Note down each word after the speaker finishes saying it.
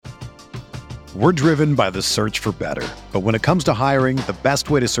We're driven by the search for better. But when it comes to hiring, the best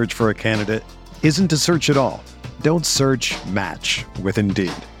way to search for a candidate isn't to search at all. Don't search, match with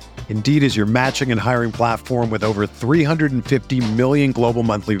Indeed. Indeed is your matching and hiring platform with over 350 million global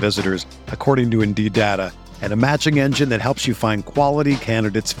monthly visitors, according to Indeed data, and a matching engine that helps you find quality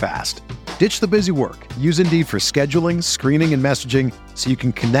candidates fast. Ditch the busy work. Use Indeed for scheduling, screening, and messaging so you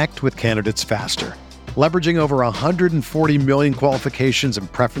can connect with candidates faster. Leveraging over 140 million qualifications and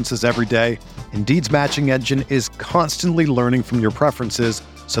preferences every day, Indeed's matching engine is constantly learning from your preferences,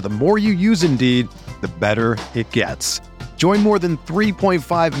 so the more you use Indeed, the better it gets. Join more than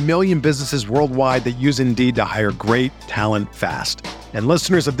 3.5 million businesses worldwide that use Indeed to hire great talent fast. And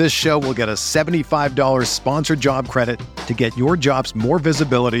listeners of this show will get a $75 sponsored job credit to get your jobs more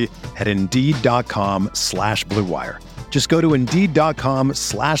visibility at Indeed.com/Blue Wire. Just go to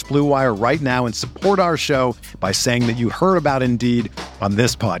Indeed.com/Blue Wire right now and support our show by saying that you heard about Indeed on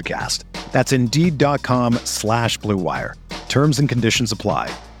this podcast. That's Indeed.com/Blue Wire. Terms and conditions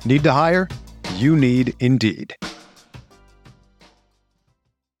apply. Need to hire? You need Indeed.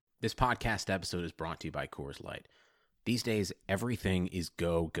 This podcast episode is brought to you by Coors Light. These days, everything is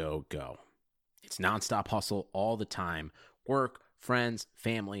go, go, go. It's nonstop hustle all the time. Work, friends,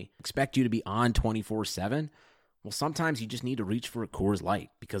 family, expect you to be on 24/7. Well, sometimes you just need to reach for a Coors Light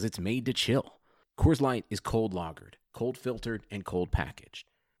because it's made to chill. Coors Light is cold lagered, cold filtered, and cold packaged.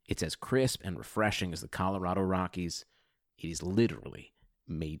 It's as crisp and refreshing as the Colorado Rockies. It is literally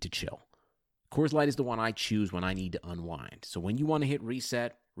made to chill. Coors Light is the one I choose when I need to unwind. So when you want to hit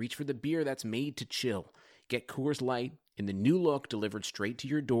reset, reach for the beer that's made to chill. Get Coors Light in the new look delivered straight to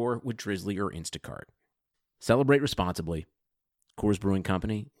your door with Drizzly or Instacart. Celebrate responsibly. Coors Brewing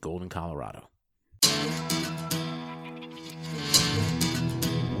Company, Golden, Colorado.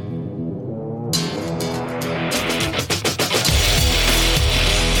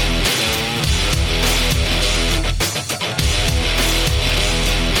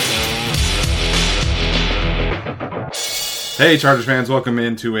 Hey Chargers fans, welcome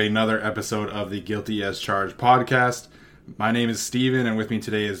into another episode of the Guilty as Charged podcast. My name is Steven and with me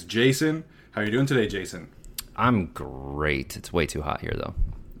today is Jason. How are you doing today, Jason? I'm great. It's way too hot here though.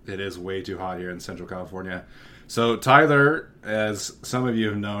 It is way too hot here in Central California. So Tyler, as some of you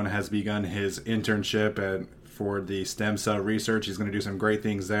have known, has begun his internship for the stem cell research. He's going to do some great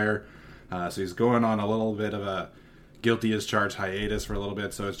things there. So he's going on a little bit of a Guilty as Charged hiatus for a little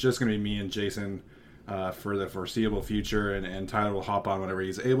bit. So it's just going to be me and Jason for the foreseeable future, and Tyler will hop on whenever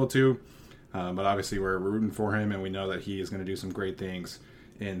he's able to. But obviously we're rooting for him, and we know that he is going to do some great things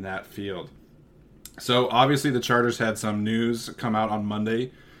in that field. So obviously the Chargers had some news come out on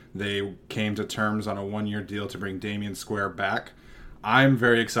Monday. They came to terms on a one-year deal to bring Damian Square back. I'm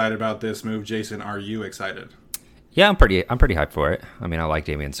very excited about this move. Jason, are you excited? Yeah, I'm pretty hyped for it. I mean, I like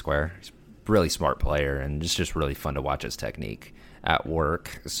Damian Square. He's a really smart player, and it's just really fun to watch his technique at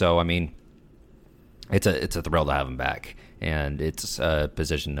work. So, I mean, it's a thrill to have him back, and it's a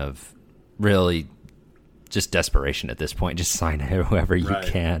position of really just desperation at this point. Just sign whoever you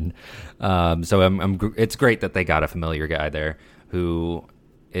can. So it's great that they got a familiar guy there who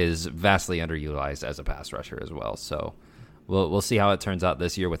is vastly underutilized as a pass rusher as well. So we'll see how it turns out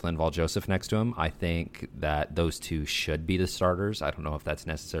this year with Linval Joseph next to him. I think that those two should be the starters. I don't know if that's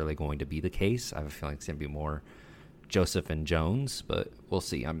necessarily going to be the case. I have a feeling it's going to be more Joseph and Jones, but we'll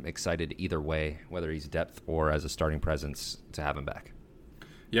see. I'm excited either way, whether he's depth or as a starting presence, to have him back.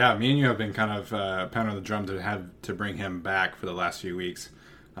 Yeah, me and you have been kind of pounding the drum to bring him back for the last few weeks.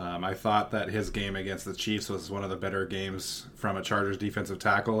 I thought that his game against the Chiefs was one of the better games from a Chargers defensive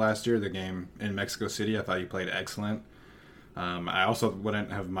tackle last year. The game in Mexico City, I thought he played excellent. I also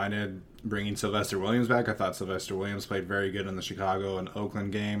wouldn't have minded bringing Sylvester Williams back. I thought Sylvester Williams played very good in the Chicago and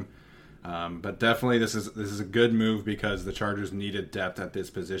Oakland game. But definitely this is a good move because the Chargers needed depth at this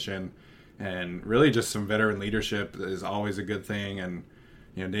position, and really just some veteran leadership is always a good thing. And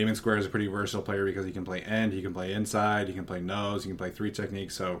you know, Damian Square is a pretty versatile player because he can play end, he can play inside, he can play nose, he can play three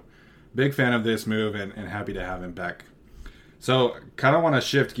techniques. So big fan of this move and happy to have him back. So kind of want to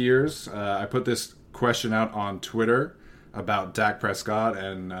shift gears. I put this question out on Twitter about Dak Prescott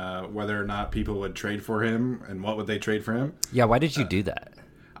and whether or not people would trade for him and what would they trade for him. Yeah, why did you do that?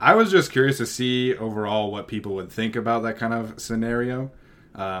 I was just curious to see overall what people would think about that kind of scenario.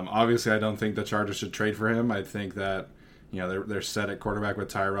 Obviously, I don't think the Chargers should trade for him. I think that they're set at quarterback with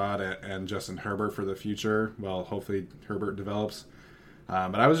Tyrod and Justin Herbert for the future. Well, hopefully Herbert develops.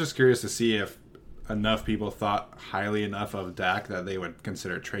 But I was just curious to see if enough people thought highly enough of Dak that they would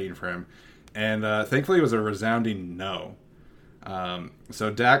consider trading for him. And thankfully, it was a resounding no.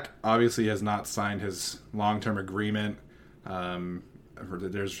 So Dak obviously has not signed his long-term agreement.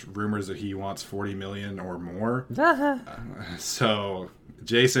 There's rumors that he wants $40 million or more. So,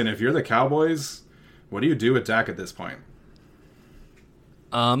 Jason, if you're the Cowboys, what do you do with Dak at this point?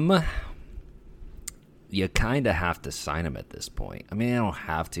 You kind of have to sign him at this point. I mean, they don't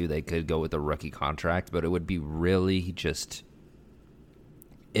have to. They could go with a rookie contract, but it would be really just...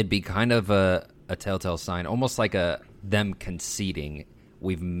 It'd be kind of a telltale sign, almost like them conceding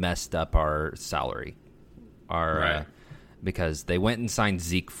we've messed up our salary. Right. Because they went and signed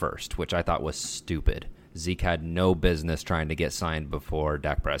Zeke first, which I thought was stupid. Zeke had no business trying to get signed before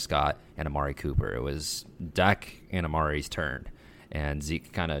Dak Prescott and Amari Cooper. It was Dak and Amari's turn. And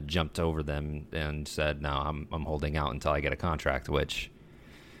Zeke kind of jumped over them and said, no, I'm holding out until I get a contract, which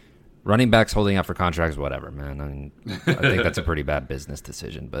running backs holding out for contracts, whatever, man. I mean, I think that's a pretty bad business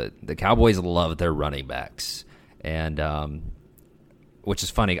decision. But the Cowboys love their running backs. And which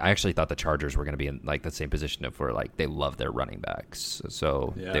is funny. I actually thought the Chargers were going to be in like the same position for like they love their running backs.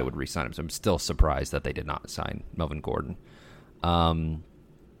 So they would re-sign him. So I'm still surprised that they did not sign Melvin Gordon.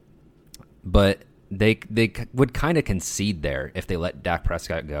 But they would kind of concede there if they let Dak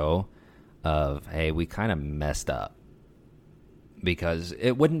Prescott go of, hey, we kind of messed up. Because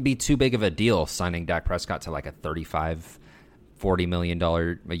it wouldn't be too big of a deal signing Dak Prescott to like a $35, $40 million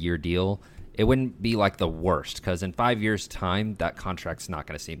a year deal. It wouldn't be like the worst because in 5 years' time, that contract's not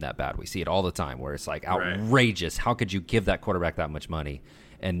going to seem that bad. We see it all the time where it's like outrageous. Right. How could you give that quarterback that much money?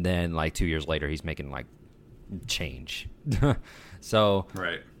 And then like 2 years later, he's making like change. So,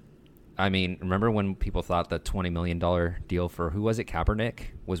 right. I mean, remember when people thought the $20 million deal for, who was it, Kaepernick,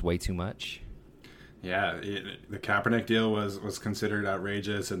 was way too much? Yeah, the Kaepernick deal was considered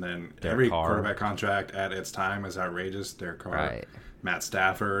outrageous, and then every quarterback contract at its time is outrageous. Derek Carr, right. Matt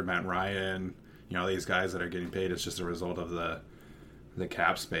Stafford, Matt Ryan, these guys that are getting paid, it's just a result of the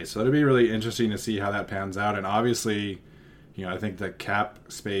cap space. So it'll be really interesting to see how that pans out. And obviously, I think the cap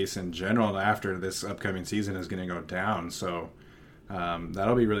space in general after this upcoming season is going to go down. So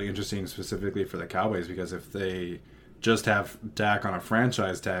that'll be really interesting specifically for the Cowboys, because if they just have Dak on a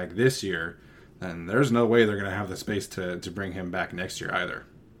franchise tag this year, then there's no way they're going to have the space to bring him back next year either.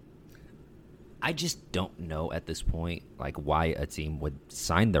 I just don't know at this point like why a team would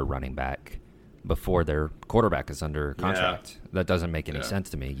sign their running back before their quarterback is under contract. Yeah. That doesn't make any sense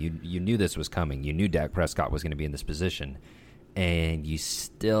to me. You knew this was coming. You knew Dak Prescott was going to be in this position, and you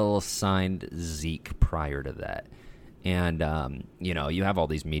still signed Zeke prior to that. And you have all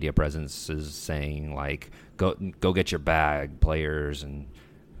these media presences saying like, go get your bag, players, and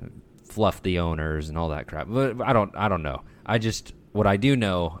fluff the owners and all that crap. But I don't know. What I do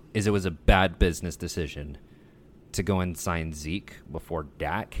know is it was a bad business decision to go and sign Zeke before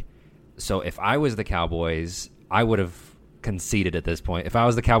Dak. So if I was the Cowboys, I would have conceded at this point. If I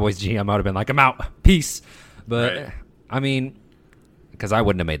was the Cowboys GM, I would have been like, I'm out, peace. But right. I mean, because I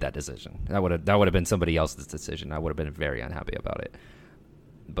wouldn't have made that decision. That would have been somebody else's decision. I would have been very unhappy about it.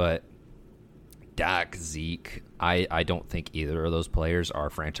 But Dak, Zeke, I don't think either of those players are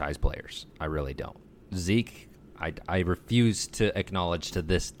franchise players. I really don't. Zeke, I refuse to acknowledge to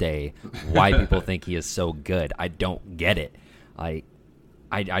this day why people think he is so good. I don't get it. I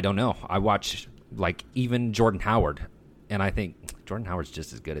don't know. I watch like even Jordan Howard, and I think Jordan Howard's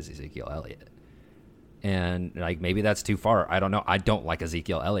just as good as Ezekiel Elliott. And like maybe that's too far. I don't know. I don't like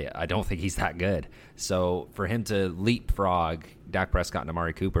Ezekiel Elliott. I don't think he's that good. So for him to leapfrog Dak Prescott and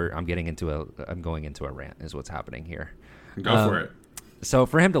Amari Cooper, I'm going into a rant is what's happening here. Go for it. So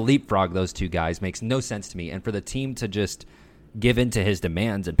for him to leapfrog those two guys makes no sense to me. And for the team to just give in to his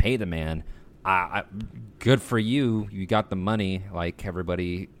demands and pay the man, good for you. You got the money, like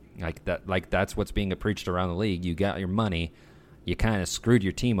everybody, like that. Like that's what's being preached around the league. You got your money. You kind of screwed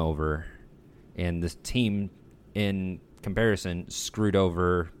your team over. And this team, in comparison, screwed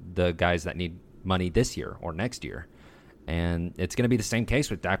over the guys that need money this year or next year. And it's going to be the same case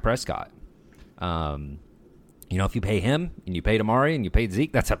with Dak Prescott. If you pay him and you paid Amari and you paid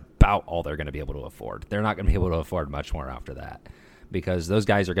Zeke, that's about all they're going to be able to afford. They're not going to be able to afford much more after that, because those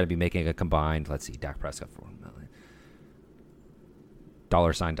guys are going to be making a combined, let's see, Dak Prescott $4 million. $.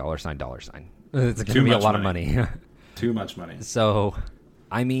 It's going to be a lot of money. Too much money. So,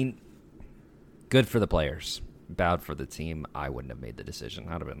 I mean, good for the players, bad for the team. I wouldn't have made the decision.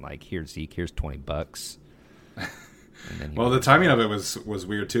 I'd have been like, "Here, Zeke, here's $20." Well, the timing of it was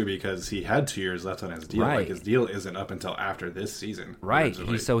weird too, because he had 2 years left on his deal. Right. Like his deal isn't up until after this season. Right.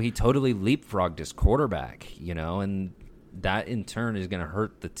 He totally leapfrogged his quarterback, and that in turn is going to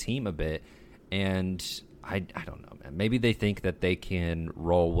hurt the team a bit. And I don't know, man. Maybe they think that they can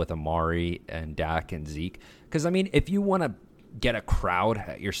roll with Amari and Dak and Zeke. Because, I mean, if you want to get a crowd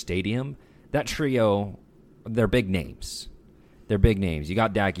at your stadium, that trio, they're big names. They're big names. You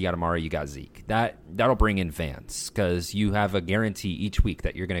got Dak, you got Amari, you got Zeke. That'll bring in fans because you have a guarantee each week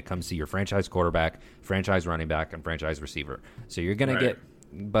that you're going to come see your franchise quarterback, franchise running back, and franchise receiver. So you're going to get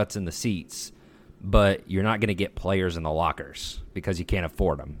butts in the seats, but you're not going to get players in the lockers because you can't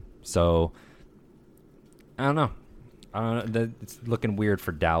afford them. So I don't know. It's looking weird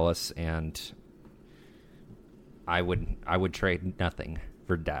for Dallas, and I would trade nothing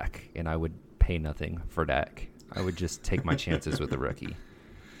for Dak, and I would pay nothing for Dak. I would just take my chances with the rookie.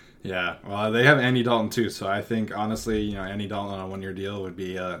 Yeah, well, they have Andy Dalton too, so I think honestly, Andy Dalton on a 1-year deal would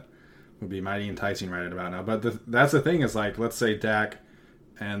be mighty enticing right about now. But that's the thing is, like, let's say Dak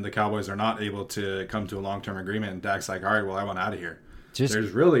and the Cowboys are not able to come to a long-term agreement, and Dak's like, all right, well, I want out of here.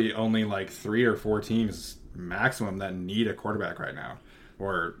 There's really only like 3 or 4 teams maximum that need a quarterback right now,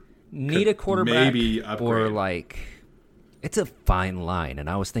 or need a quarterback, maybe upgrade. Or like, it's a fine line. And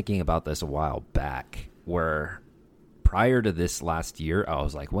I was thinking about this a while back, where prior to this last year, I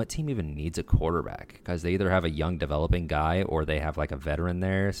was like, what team even needs a quarterback? Because they either have a young developing guy or they have like a veteran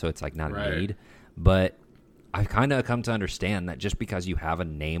there, so it's like not a need. But I've kind of come to understand that just because you have a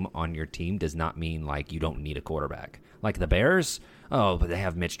name on your team does not mean like you don't need a quarterback. Like the Bears, but they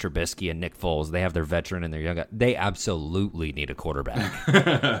have Mitch Trubisky and Nick Foles. They have their veteran and their young guy. They absolutely need a quarterback.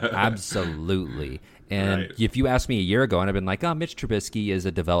 Absolutely. And if you asked me a year ago, and I've been like, Mitch Trubisky is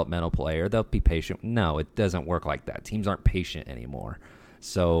a developmental player. They'll be patient. No, it doesn't work like that. Teams aren't patient anymore.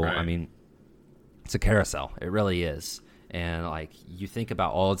 So, I mean, it's a carousel. It really is. And, like, you think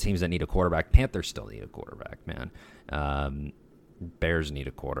about all the teams that need a quarterback. Panthers still need a quarterback, man. Bears need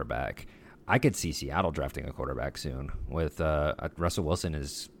a quarterback. I could see Seattle drafting a quarterback soon. With Russell Wilson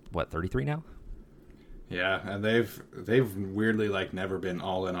is, 33 now? Yeah, and they've weirdly like never been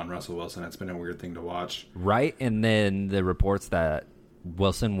all in on Russell Wilson. It's been a weird thing to watch. Right, and then the reports that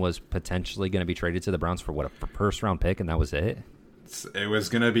Wilson was potentially going to be traded to the Browns for a first-round pick, and that was it? It was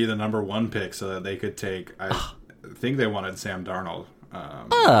going to be the number 1 pick so that they could take, I think they wanted Sam Darnold.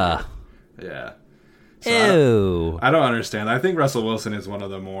 Yeah. So Ew. I don't understand. I think Russell Wilson is one of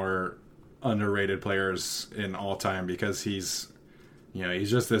the more underrated players in all time because he's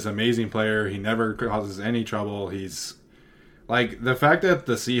just this amazing player. He never causes any trouble. He's like, the fact that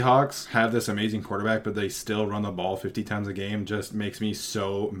the Seahawks have this amazing quarterback, but they still run the ball 50 times a game just makes me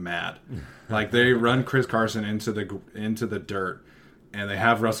so mad. Like, they run Chris Carson into the dirt, and they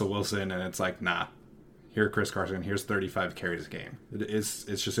have Russell Wilson, and it's like, nah, here Chris Carson, here's 35 carries a game. It's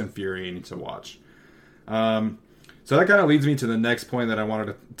just infuriating to watch. So that kind of leads me to the next point that I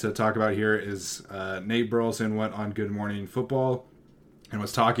wanted to talk about here is Nate Burleson went on Good Morning Football and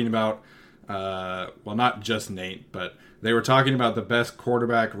was talking about, well, not just Nate, but they were talking about the best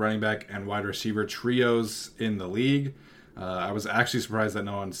quarterback, running back, and wide receiver trios in the league. I was actually surprised that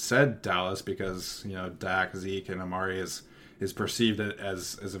no one said Dallas because, Dak, Zeke, and Amari is perceived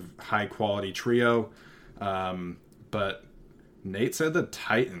as a high-quality trio. But Nate said the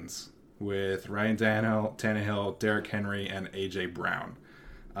Titans with Ryan Tannehill, Derrick Henry, and A.J. Brown.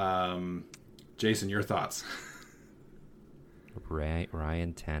 Jason, your thoughts?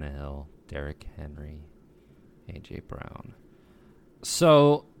 Ryan Tannehill, Derrick Henry, A.J. Brown.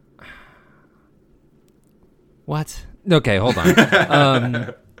 So, what? Okay, hold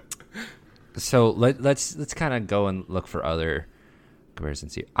on. So let's kind of go and look for other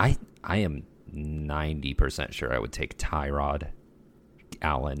comparisons here. I am 90% sure I would take Tyrod,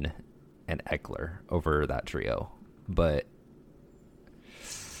 Allen, and Eckler over that trio. But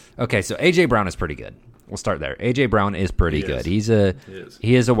okay, so A.J. Brown is pretty good. We'll start there. A.J. Brown is pretty good. He is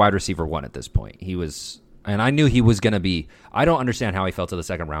a wide receiver 1 at this point. He was, and I knew he was going to be. I don't understand how he fell to the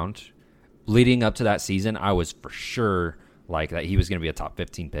second round. Leading up to that season, I was for sure like that he was going to be a top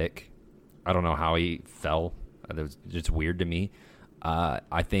 15 pick. I don't know how he fell. It was just weird to me.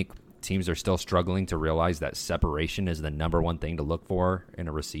 I think teams are still struggling to realize that separation is the number 1 thing to look for in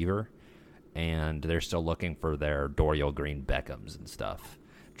a receiver, and they're still looking for their Dorial Green Beckhams and stuff,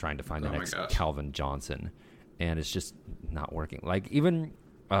 trying to find the next Calvin Johnson, and it's just not working. Like, even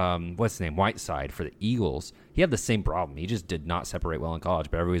what's his name, Whiteside for the Eagles, he had the same problem. He just did not separate well in college,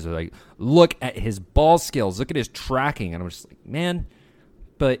 but everybody's like, look at his ball skills, look at his tracking, and I'm just like, man,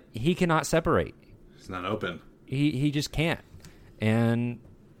 but he cannot separate. He's not open. He just can't, and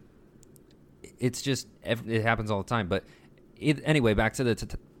it's just, it happens all the time. But anyway, back to the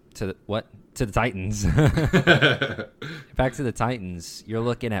Titans. Back to the Titans. You're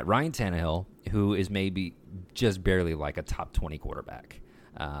looking at Ryan Tannehill, who is maybe just barely like a top 20 quarterback,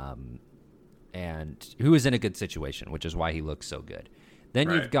 and who is in a good situation, which is why he looks so good. Then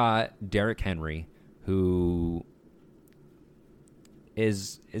you've got Derrick Henry, who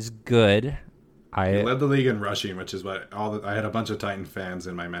is good, He led the league in rushing, which is what I had a bunch of Titan fans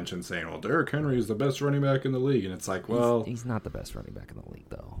in my mention saying, well, Derrick Henry is the best running back in the league. And it's like, well... He's not the best running back in the league,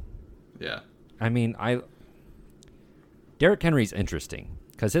 though. Yeah. I mean, Derrick Henry's interesting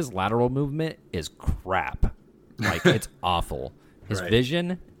because his lateral movement is crap. Like, it's awful. His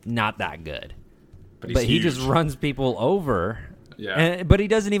vision, not that good. But he just runs people over. Yeah. But he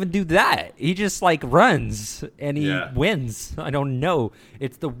doesn't even do that. He just, like, runs, and he wins. I don't know.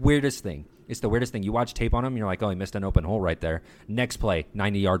 It's the weirdest thing. It's the weirdest thing. You watch tape on him, and you're like, oh, he missed an open hole right there. Next play,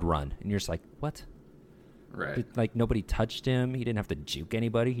 90-yard run. And you're just like, what? Right. Like, nobody touched him. He didn't have to juke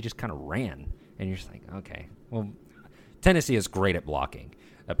anybody. He just kind of ran. And you're just like, okay. Well, Tennessee is great at blocking,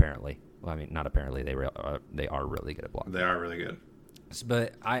 apparently. Well, I mean, not apparently. They are really good at blocking. They are really good.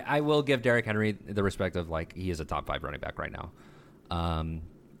 But I will give Derrick Henry the respect of, like, he is a top 5 running back right now.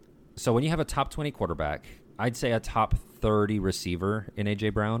 So when you have a top 20 quarterback, I'd say a top 30 receiver in A.J.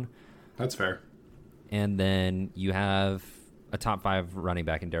 Brown. That's fair. And then you have a top 5 running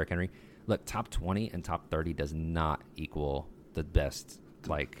back in Derrick Henry. Look, top 20 and top 30 does not equal the best,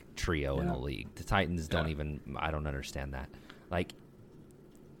 like, trio in the league. The Titans don't even – I don't understand that. Like,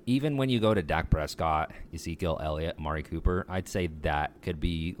 even when you go to Dak Prescott, Ezekiel Elliott, Amari Cooper, I'd say that could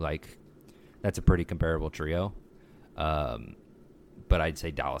be, like – that's a pretty comparable trio. But I'd say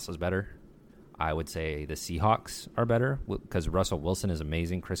Dallas is better. I would say the Seahawks are better because Russell Wilson is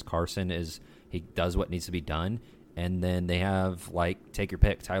amazing. Chris Carson he does what needs to be done. And then they have, like, take your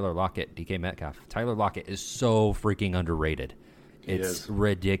pick, Tyler Lockett, DK Metcalf. Tyler Lockett is so freaking underrated. It's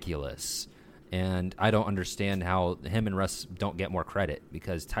ridiculous. And I don't understand how him and Russ don't get more credit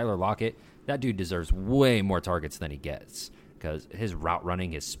because Tyler Lockett, that dude deserves way more targets than he gets because his route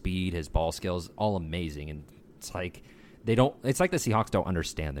running, his speed, his ball skills, all amazing. And it's like... It's like the Seahawks don't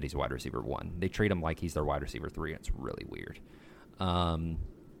understand that he's wide receiver 1. They treat him like he's their wide receiver 3, and it's really weird.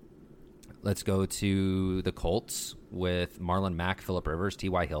 Let's go to the Colts with Marlon Mack, Phillip Rivers,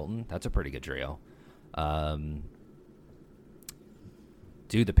 T.Y. Hilton. That's a pretty good trio. The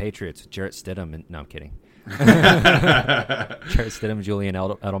Patriots, Jarrett Stidham. No, I'm kidding. Jarrett Stidham, Julian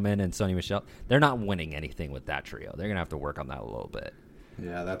Edelman, and Sony Michel. They're not winning anything with that trio. They're going to have to work on that a little bit.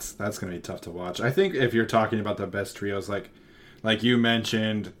 Yeah, that's going to be tough to watch. I think if you're talking about the best trios, like you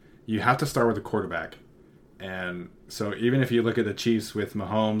mentioned, you have to start with the quarterback. And so even if you look at the Chiefs with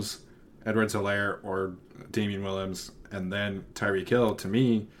Mahomes, Edwards-Helaire, or Damian Williams, and then Tyreek Hill, to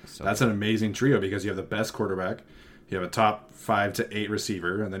me, that's an amazing trio because you have the best quarterback, you have a top 5 to 8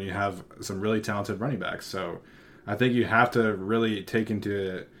 receiver, and then you have some really talented running backs. So I think you have to really take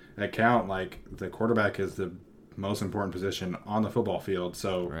into account, like, the quarterback is the most important position on the football field.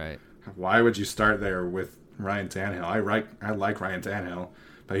 So why would you start there with Ryan Tannehill? I like Ryan Tannehill,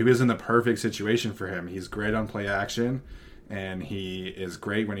 but he was in the perfect situation for him. He's great on play action, and he is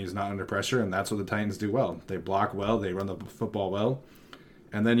great when he's not under pressure, and that's what the Titans do well. They block well, they run the football well.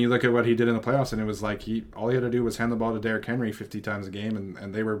 And then you look at what he did in the playoffs, and it was like all he had to do was hand the ball to Derrick Henry 50 times a game,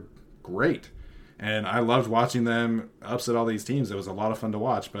 and they were great. And I loved watching them upset all these teams. It was a lot of fun to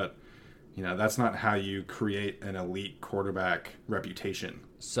watch, but that's not how you create an elite quarterback reputation.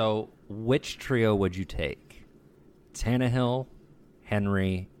 So which trio would you take? Tannehill,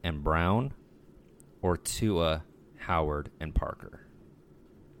 Henry, and Brown, or Tua, Howard, and Parker?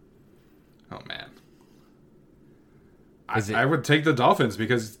 Oh, man. I would take the Dolphins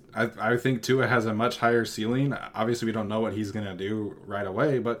because I think Tua has a much higher ceiling. Obviously, we don't know what he's going to do right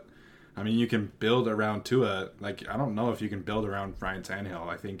away, but, I mean, you can build around Tua. Like, I don't know if you can build around Ryan Tannehill.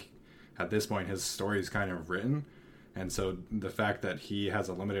 I think at this point his story is kind of written, and so the fact that he has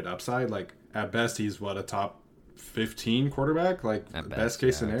a limited upside, like, at best he's a top 15 quarterback, like, at best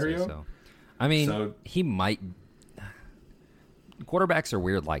case scenario. So. I mean, he might. Quarterbacks are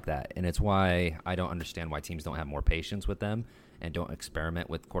weird like that, and it's why I don't understand why teams don't have more patience with them and don't experiment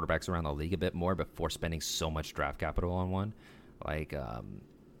with quarterbacks around the league a bit more before spending so much draft capital on one. Like,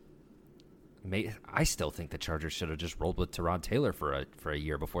 I still think the Chargers should have just rolled with Tyrod Taylor for a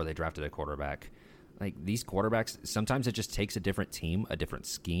year before they drafted a quarterback. Like, these quarterbacks, sometimes it just takes a different team, a different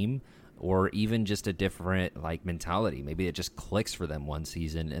scheme, or even just a different, like, mentality. Maybe it just clicks for them one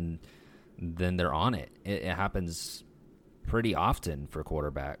season, and then they're on it. It happens pretty often for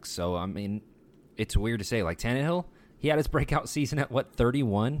quarterbacks. So, I mean, it's weird to say. Like, Tannehill, he had his breakout season at,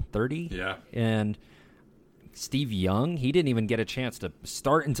 31, 30? Yeah. And Steve Young, he didn't even get a chance to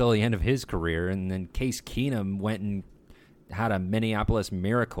start until the end of his career. And then Case Keenum went and had a Minneapolis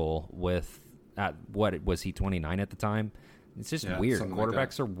Miracle with, what was he, 29 at the time? It's just weird.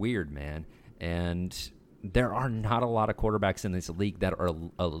 Quarterbacks are weird, man. And there are not a lot of quarterbacks in this league that are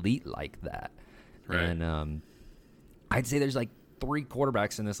elite like that. Right. And I'd say there's like 3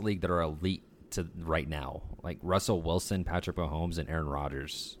 quarterbacks in this league that are elite to right now. Like Russell Wilson, Patrick Mahomes, and Aaron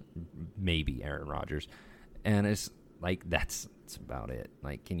Rodgers, maybe Aaron Rodgers, and it's like that's about it.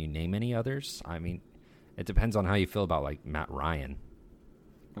 Like, can you name any others? I mean, it depends on how you feel about like Matt Ryan.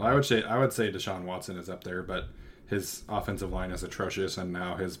 Well, I would say Deshaun Watson is up there, but his offensive line is atrocious, and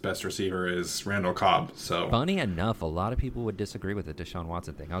now his best receiver is Randall Cobb. So funny enough, a lot of people would disagree with the Deshaun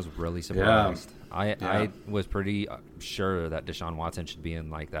Watson thing. I was really surprised. Yeah. I was pretty sure that Deshaun Watson should be in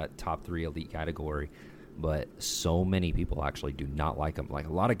like that top 3 elite category, but so many people actually do not like him. Like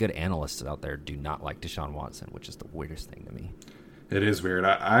a lot of good analysts out there do not like Deshaun Watson, which is the weirdest thing to me. It is weird.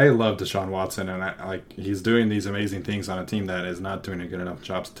 I love Deshaun Watson, and he's doing these amazing things on a team that is not doing a good enough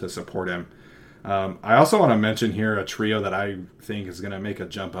job to support him. I also want to mention here a trio that I think is going to make a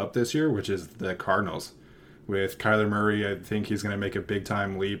jump up this year, which is the Cardinals. With Kyler Murray, I think he's going to make a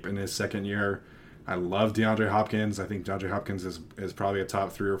big-time leap in his second year. I love DeAndre Hopkins. I think DeAndre Hopkins is probably a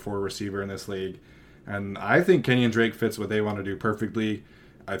top 3 or 4 receiver in this league. And I think Kenyon Drake fits what they want to do perfectly.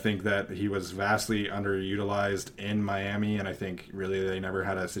 I think that he was vastly underutilized in Miami, and I think really they never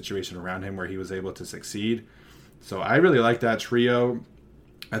had a situation around him where he was able to succeed. So I really like that trio.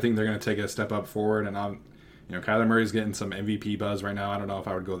 I think they're going to take a step up forward, and Kyler Murray's getting some MVP buzz right now. I don't know if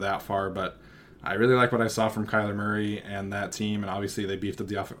I would go that far, but I really like what I saw from Kyler Murray and that team, and obviously they beefed up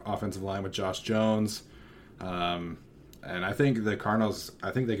the offensive line with Josh Jones. And I think the Cardinals, I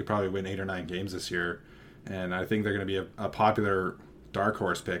think they could probably win 8 or 9 games this year, and I think they're going to be a popular dark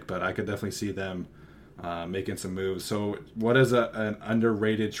horse pick, but I could definitely see them making some moves. So what is an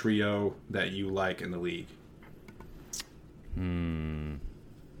underrated trio that you like in the league?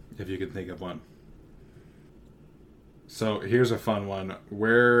 If you could think of one. So here's a fun one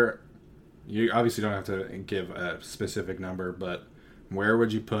where you obviously don't have to give a specific number, but where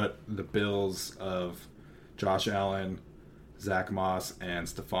would you put the Bills of Josh Allen, Zach Moss, and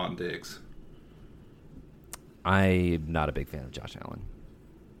Stephon Diggs? I'm not a big fan of Josh Allen.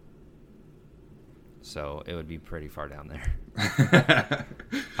 So it would be pretty far down there.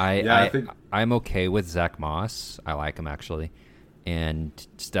 I'm okay with Zach Moss. I like him, actually. And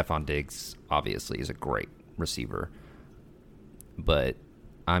Stephon Diggs, obviously, is a great receiver. But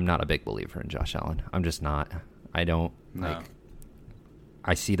I'm not a big believer in Josh Allen. I'm just not. I don't,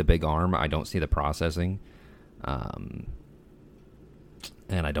 I see the big arm. I don't see the processing. And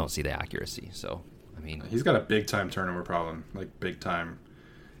I don't see the accuracy. So, I mean, he's got a big-time turnover problem, like big time.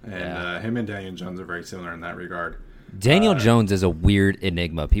 And him and Daniel Jones are very similar in that regard. Daniel Jones is a weird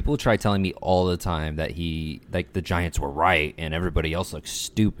enigma. People try telling me all the time that the Giants were right and everybody else looks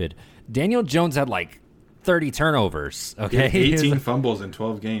stupid. Daniel Jones had like 30 turnovers. Okay, 18 fumbles in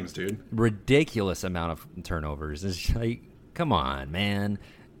 12 games, dude. Ridiculous amount of turnovers. It's like, come on, man.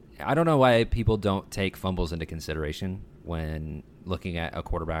 I don't know why people don't take fumbles into consideration when looking at a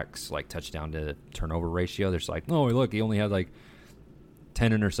quarterback's like touchdown to turnover ratio. They're just like, oh, look, he only had like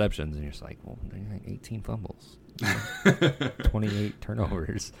 10 interceptions, and you're just like, well, they had 18 fumbles, 28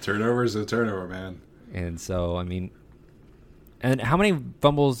 turnovers. Turnover's a turnover, man. And so, I mean, and how many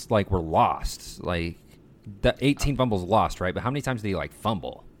fumbles like were lost? Like the 18 fumbles lost, right? But how many times did he like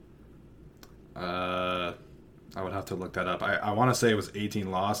fumble? I would have to look that up. I want to say it was 18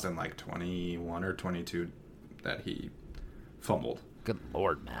 lost and like 21 or 22 that he fumbled. Good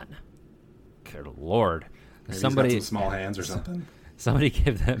Lord, man. Good Lord. Maybe somebody he's got some small hands or something. Somebody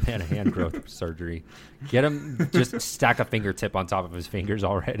give that man a hand growth surgery. Get him, just stack a fingertip on top of his fingers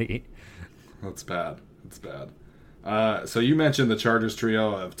already. That's bad. That's bad. So you mentioned the Chargers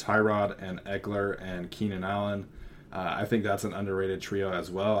trio of Tyrod and Eckler and Keenan Allen. I think that's an underrated trio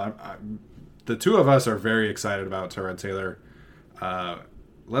as well. The two of us are very excited about Tyrod Taylor.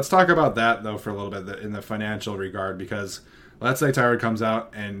 Let's talk about that, though, for a little bit in the financial regard, because let's say Tyrod comes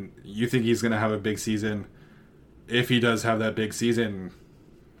out and you think he's going to have a big season. If he does have that big season,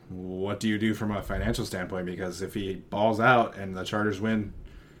 what do you do from a financial standpoint? Because if he balls out and the Chargers win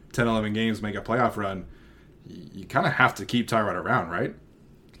 10, 11 games, make a playoff run, you kind of have to keep Tyrod around, right?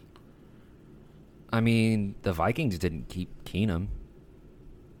 I mean, the Vikings didn't keep Keenum.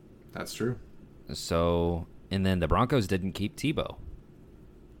 That's true. So, and then the Broncos didn't keep Tebow.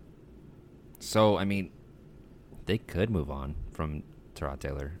 So, I mean, they could move on from Tyrod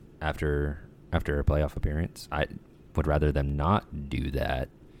Taylor after a playoff appearance. I would rather them not do that.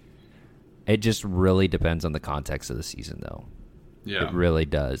 It just really depends on the context of the season, though. Yeah. It really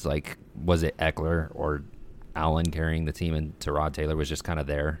does. Like, was it Eckler or Allen carrying the team, and Tyrod Taylor was just kind of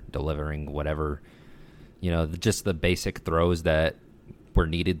there delivering whatever, just the basic throws that were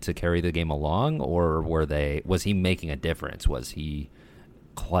needed to carry the game along? Or was he making a difference? Was he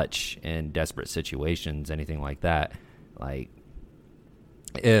clutch in desperate situations, anything like that? Like,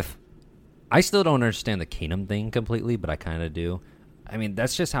 if I still don't understand the Keenum thing completely, but I kind of do. I mean,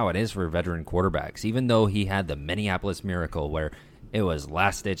 that's just how it is for veteran quarterbacks. Even though he had the Minneapolis Miracle where it was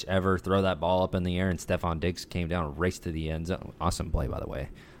last ditch ever, throw that ball up in the air, and Stephon Diggs came down and raced to the end zone. Awesome play, by the way.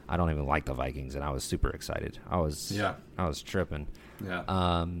 I don't even like the Vikings, and I was super excited. I was tripping.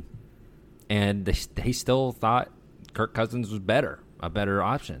 Yeah. And they still thought Kirk Cousins was a better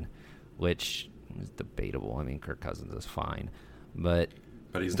option, which is debatable. I mean, Kirk Cousins is fine, but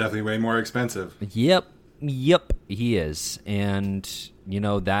he's definitely way more expensive. Yep, he is. And,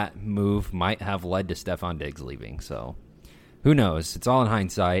 that move might have led to Stephon Diggs leaving. So, who knows? It's all in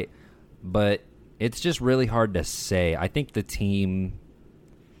hindsight. But it's just really hard to say. I think the team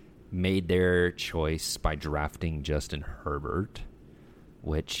made their choice by drafting Justin Herbert,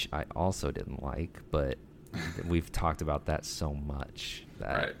 which I also didn't like. But we've talked about that so much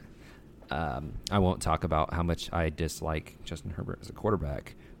that I won't talk about how much I dislike Justin Herbert as a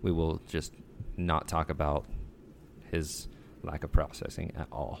quarterback. We will just not talk about his lack of processing at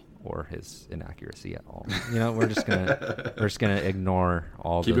all or his inaccuracy at all. We're just gonna ignore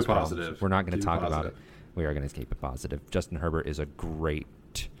all keep those it positive. Problems. We're not going to talk about it. We are going to keep it positive. Justin Herbert is he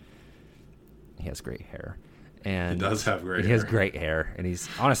has great hair. And he does have great hair. He has great hair, and he's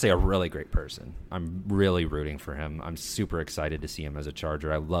honestly a really great person. I'm really rooting for him. I'm super excited to see him as a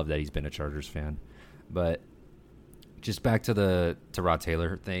Charger. I love that he's been a Chargers fan. But just back to the Tyrod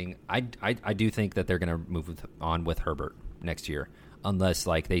Taylor thing, I do think that they're going to move on with Herbert next year, unless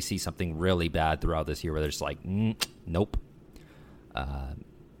they see something really bad throughout this year where they're just nope.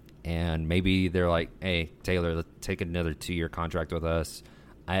 And maybe they're like, hey, Taylor, let's take another 2-year contract with us.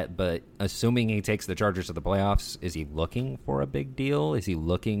 But assuming he takes the Chargers to the playoffs, is he looking for a big deal? Is he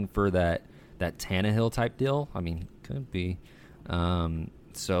looking for that Tannehill type deal? I mean, could be.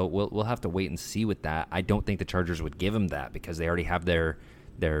 So we'll have to wait and see with that. I don't think the Chargers would give him that because they already have their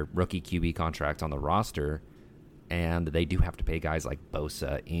rookie QB contract on the roster, and they do have to pay guys like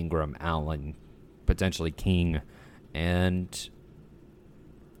Bosa, Ingram, Allen, potentially King, and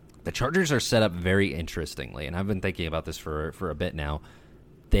the Chargers are set up very interestingly. And I've been thinking about this for a bit now.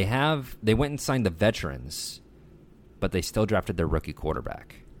 They went and signed the veterans, but they still drafted their rookie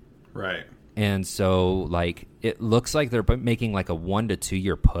quarterback. Right. And so, it looks like they're making a 1 to 2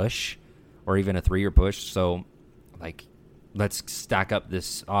 year push or even a 3-year push. So, let's stack up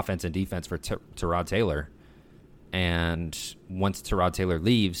this offense and defense for Tyrod Taylor. And once Tyrod Taylor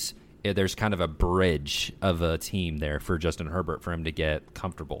leaves, there's kind of a bridge of a team there for Justin Herbert for him to get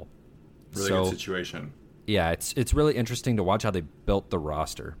comfortable. Really good situation. Yeah, it's really interesting to watch how they built the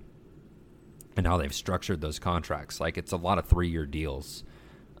roster and how they've structured those contracts. It's a lot of 3-year deals.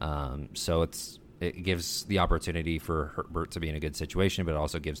 So it gives the opportunity for Herbert to be in a good situation, but it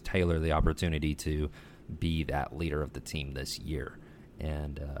also gives Taylor the opportunity to be that leader of the team this year.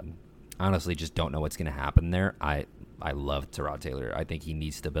 And honestly, just don't know what's going to happen there. I love Tyrod Taylor. I think he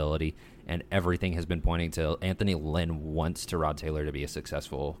needs stability, and everything has been pointing to Anthony Lynn wants Tyrod Taylor to be a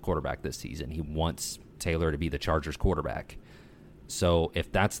successful quarterback this season. He wants Taylor to be the Chargers quarterback. So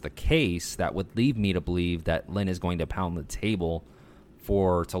if that's the case, that would lead me to believe that Lynn is going to pound the table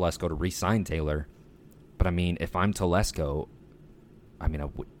for Telesco to re-sign Taylor. But I mean, if I'm Telesco,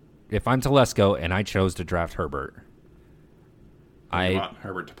 and I chose to draft Herbert, I want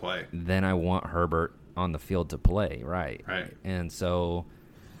Herbert to play. Then I want Herbert on the field to play, right? Right. And so,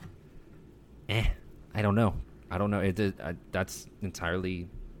 I don't know. That's entirely.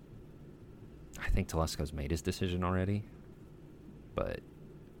 I think Telesco's made his decision already. But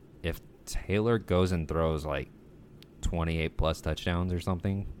if Taylor goes and throws 28 plus touchdowns or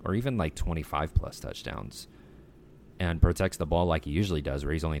something, or even 25 plus touchdowns, and protects the ball like he usually does,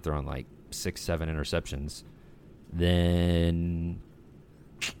 where he's only throwing 6-7 interceptions, then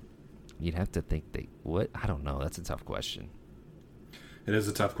you'd have to think I don't know. That's a tough question. It is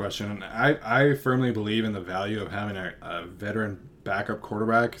a tough question. I firmly believe in the value of having a veteran backup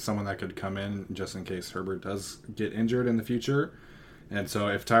quarterback, someone that could come in just in case Herbert does get injured in the future. And so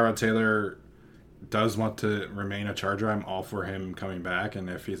if Tyrod Taylor does want to remain a Charger, I'm all for him coming back. And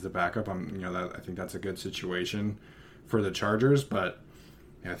if he's the backup, I think that's a good situation for the Chargers. But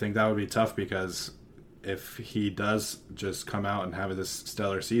I think that would be tough because if he does just come out and have this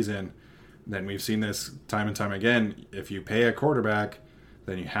stellar season, then we've seen this time and time again. If you pay a quarterback,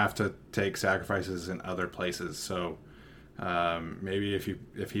 then you have to take sacrifices in other places. So maybe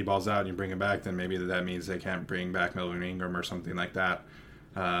if he balls out and you bring him back, then maybe that means they can't bring back Melvin Ingram or something like that.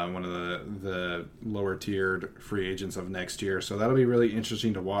 One of the lower tiered free agents of next year. So that'll be really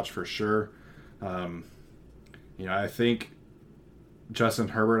interesting to watch for sure. I think Justin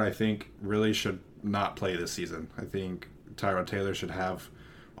Herbert, really should not play this season. I think Tyrod Taylor should have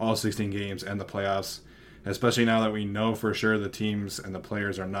all 16 games and the playoffs, especially now that we know for sure the teams and the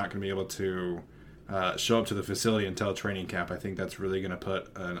players are not going to be able to show up to the facility until training camp. I think that's really going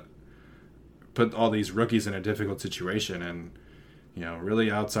to put all these rookies in a difficult situation. And, really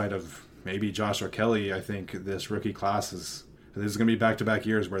outside of maybe Josh or Kelly, I think this rookie class is going to be back-to-back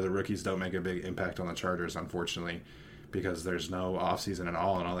years where the rookies don't make a big impact on the Chargers, unfortunately, because there's no offseason at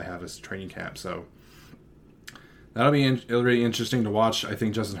all, and all they have is training camp. So it'll be interesting to watch. I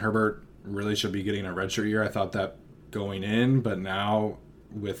think Justin Herbert really should be getting a redshirt year. I thought that going in, but now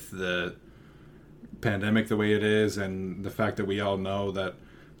with the pandemic the way it is and the fact that we all know that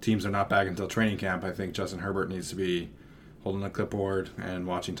teams are not back until training camp, I think Justin Herbert needs to be holding a clipboard and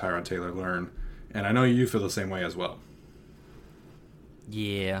watching Tyrod Taylor learn. And I know you feel the same way as well.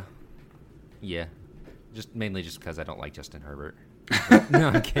 Yeah. Mainly just because I don't like Justin Herbert. No,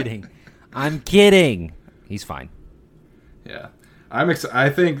 I'm kidding. He's fine. Yeah. I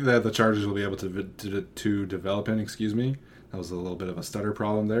think that the Chargers will be able to develop him. Excuse me. That was a little bit of a stutter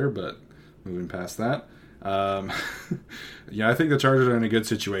problem there, but moving past that. I think the Chargers are in a good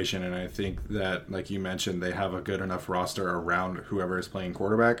situation, and I think that, like you mentioned, they have a good enough roster around whoever is playing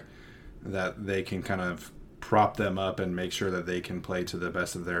quarterback that they can kind of prop them up and make sure that they can play to the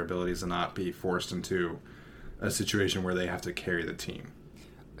best of their abilities and not be forced into a situation where they have to carry the team.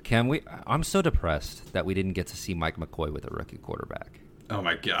 I'm so depressed that we didn't get to see Mike McCoy with a rookie quarterback. Oh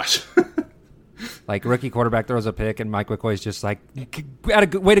my gosh. Like, rookie quarterback throws a pick and Mike McCoy's just like,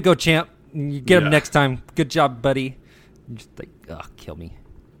 way to go, champ. You get him next time. Good job, buddy. Just like, kill me.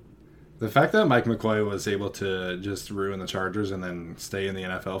 The fact that Mike McCoy was able to just ruin the Chargers and then stay in the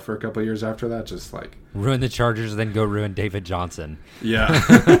NFL for a couple of years after that, just like... Ruin the Chargers and then go ruin David Johnson. Yeah.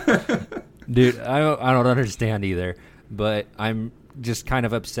 Dude, I don't understand either. But I'm just kind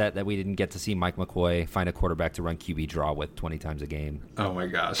of upset that we didn't get to see Mike McCoy find a quarterback to run QB draw with 20 times a game. Oh my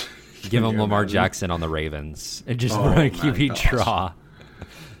gosh. Give him Lamar Jackson on the Ravens and just run a QB draw.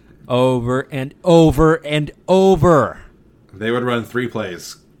 Over and over and over. They would run 3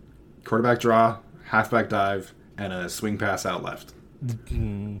 plays. Quarterback draw, halfback dive, and a swing pass out left.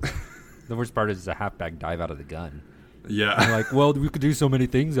 The worst part is a halfback dive out of the gun. Yeah. I'm like, well, we could do so many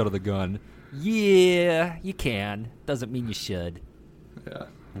things out of the gun. Yeah, you can. Doesn't mean you should. Yeah.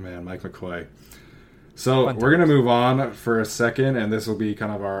 Man, Mike McCoy. So we're going to move on for a second, and this will be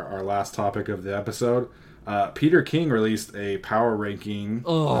kind of our last topic of the episode. Peter King released a power ranking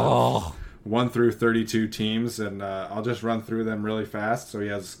of 1 through 32 teams, and I'll just run through them really fast. So he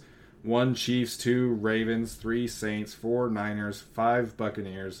has 1 Chiefs, 2 Ravens, 3 Saints, 4 Niners, 5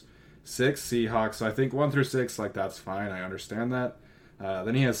 Buccaneers, 6 Seahawks. So I think 1 through 6, like, that's fine. I understand that.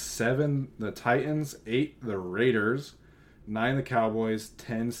 Then he has 7 the Titans, 8 the Raiders, 9 the Cowboys,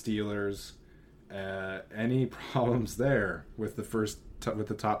 10 Steelers. Any problems there with with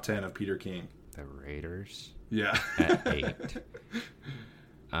the top 10 of Peter King? The Raiders? Yeah. At 8.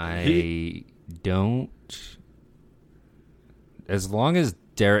 I don't... As long as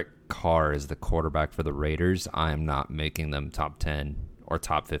Derek Carr is the quarterback for the Raiders, I'm not making them top 10 or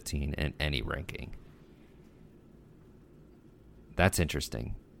top 15 in any ranking. That's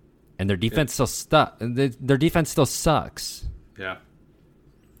interesting. And their defense their defense still sucks. Yeah.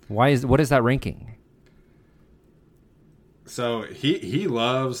 What is that ranking? So he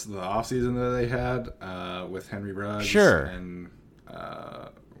loves the offseason that they had with Henry Ruggs. Sure. And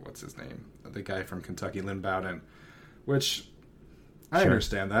what's his name? The guy from Kentucky, Lynn Bowden, which I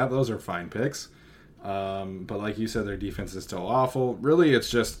understand that. Those are fine picks. But like you said, their defense is still awful. Really, it's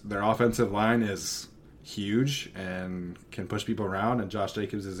just their offensive line is huge and can push people around, and Josh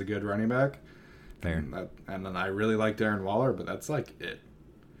Jacobs is a good running back. Fair. And then I really like Darren Waller, but that's like it.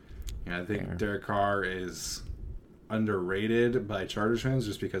 I think Derek Carr is underrated by Chargers fans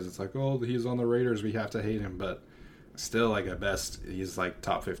just because it's like, oh, he's on the Raiders, we have to hate him. But still, like, at best, he's like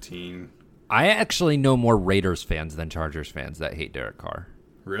top 15. I actually know more Raiders fans than Chargers fans that hate Derek Carr.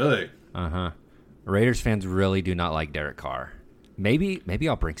 Really? Uh-huh. Raiders fans really do not like Derek Carr. Maybe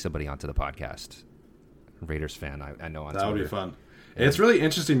I'll bring somebody onto the podcast. Raiders fan, I know on Twitter. That would be fun. Yeah. It's really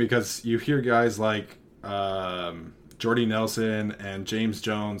interesting because you hear guys like Jordy Nelson and James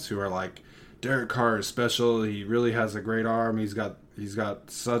Jones who are like, Derek Carr is special. He really has a great arm. He's got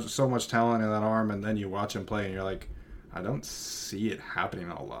so much talent in that arm. And then you watch him play and you're like, I don't see it happening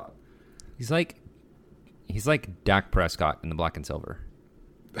a lot. He's like Dak Prescott in the black and silver.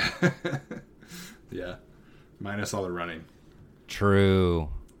 Yeah. Minus all the running. True.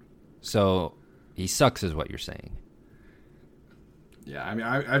 So he sucks is what you're saying. Yeah, I mean,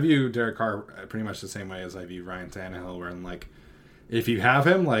 I view Derek Carr pretty much the same way as I view Ryan Tannehill, where I'm like, if you have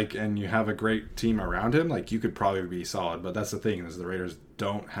him, like, and you have a great team around him, like, you could probably be solid. But that's the thing, is the Raiders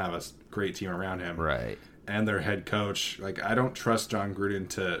don't have a great team around him. Right. And their head coach, like, I don't trust John Gruden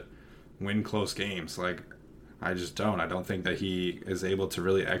to win close games. Like, I just don't. I don't think that he is able to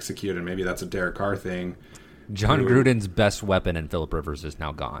really execute, and maybe that's a Derek Carr thing. John Gruden's best weapon in Phillip Rivers is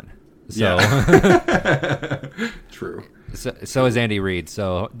now gone. So. Yeah. True. So is Andy Reid.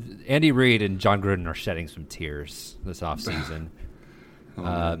 So Andy Reid and John Gruden are shedding some tears this offseason.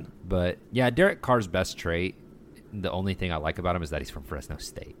 But yeah, Derek Carr's best trait, the only thing I like about him is that he's from Fresno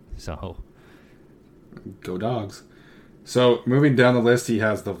State. So go Dogs. So moving down the list, he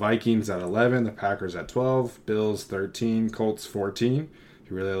has the Vikings at 11, the Packers at 12, Bills 13, Colts 14.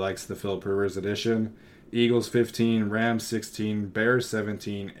 He really likes the Phillip Rivers edition. Eagles 15, Rams 16, Bears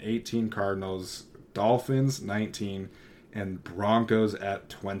 17, 18 Cardinals, Dolphins 19, and Broncos at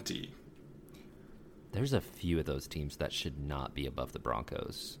 20. There's a few of those teams that should not be above the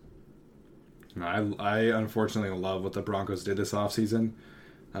Broncos. I unfortunately love what the Broncos did this offseason.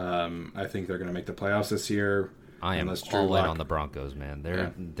 I think they're going to make the playoffs this year. I am all in on the Broncos, man.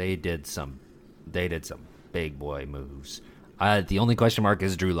 They did some big boy moves. The only question mark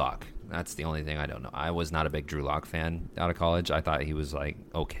is Drew Lock. That's the only thing I don't know. I was not a big Drew Lock fan out of college. I thought he was like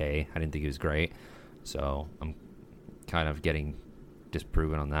okay. I didn't think he was great. So I'm kind of getting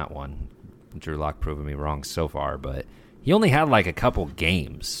disproven on that one. Drew Lock proving me wrong so far, but he only had like a couple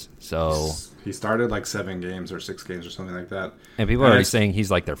games. So he started like 7 games or 6 games or something like that. And people are already saying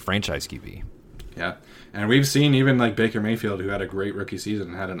he's like their franchise QB. Yeah. And we've seen even like Baker Mayfield, who had a great rookie season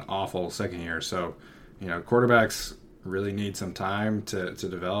and had an awful second year. So, quarterbacks really need some time to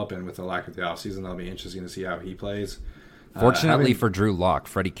develop, and with the lack of the offseason, that'll be interesting to see how he plays. Fortunately for Drew Lock,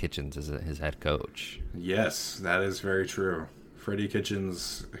 Freddie Kitchens is his head coach. Yes, that is very true. Freddie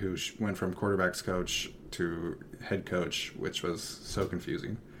Kitchens, who went from quarterback's coach to head coach, which was so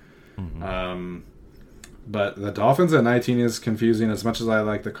confusing. Mm-hmm. But the Dolphins at 19 is confusing. As much as I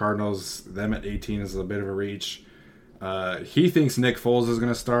like the Cardinals, them at 18 is a bit of a reach. He thinks Nick Foles is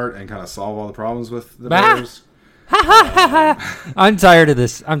going to start and kind of solve all the problems with the Bears. I'm tired of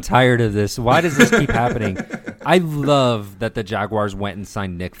this. Why does this keep happening? I love that the Jaguars went and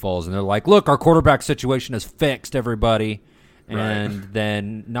signed Nick Foles, and they're like, look, our quarterback situation is fixed, everybody. And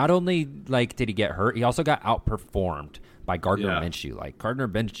then not only like did he get hurt, he also got outperformed by Gardner Minshew. Like Gardner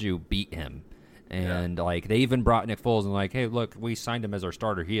Minshew beat him. And like they even brought Nick Foles and like, hey, look, we signed him as our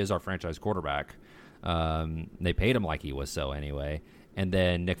starter. He is our franchise quarterback. They paid him like he was so anyway. And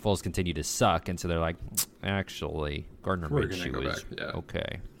then Nick Foles continued to suck, and so they're like, actually, Gardner Minshew is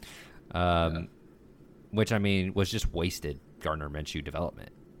okay. Which, I mean, was just wasted Gardner Minshew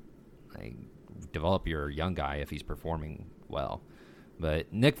development. Like, develop your young guy if he's performing well.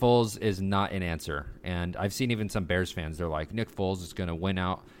 But Nick Foles is not an answer. And I've seen even some Bears fans, they're like, Nick Foles is going to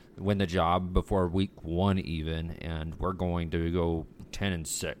win the job before week 1 even, and we're going to go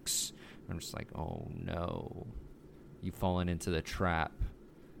 10-6. I'm just like, oh, no. You've fallen into the trap.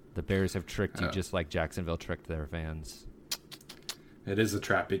 The Bears have tricked you just like Jacksonville tricked their fans. It is a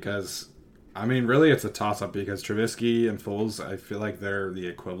trap because, I mean, really it's a toss-up because Trubisky and Foles, I feel like they're the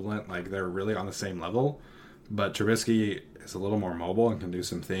equivalent. Like, they're really on the same level. But Trubisky is a little more mobile and can do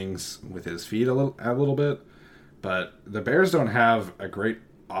some things with his feet a little bit. But the Bears don't have a great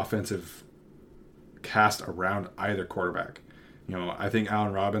offensive cast around either quarterback. I think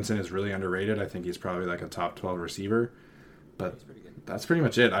Allen Robinson is really underrated. I think he's probably like a top 12 receiver. But that's pretty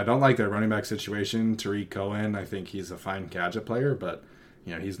much it. I don't like their running back situation. Tariq Cohen, I think he's a fine gadget player, but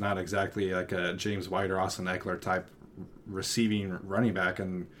he's not exactly like a James White or Austin Eckler type receiving running back.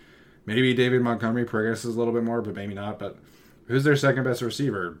 And maybe David Montgomery progresses a little bit more, but maybe not. But who's their second best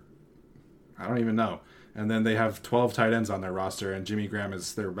receiver? I don't even know. And then they have 12 tight ends on their roster, and Jimmy Graham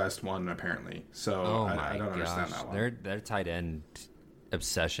is their best one, apparently. So I don't understand that one. Their tight end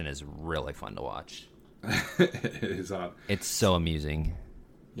obsession is really fun to watch. It is odd. It's so amusing.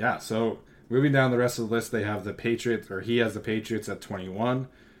 Yeah, so moving down the rest of the list, they have the Patriots, or he has the Patriots at 21,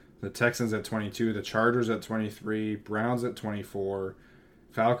 the Texans at 22, the Chargers at 23, Browns at 24,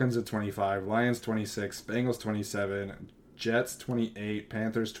 Falcons at 25, Lions 26, Bengals 27, Jets 28,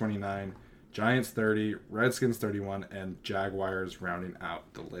 Panthers 29, Giants 30, Redskins 31, and Jaguars rounding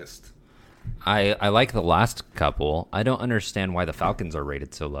out the list. I like the last couple. I don't understand why the Falcons are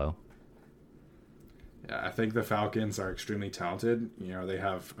rated so low. Yeah, I think the Falcons are extremely talented. They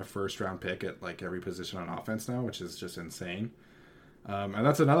have a first-round pick at like every position on offense now, which is just insane. And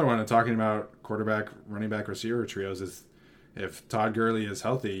that's another one. Talking about quarterback, running back, receiver trios is if Todd Gurley is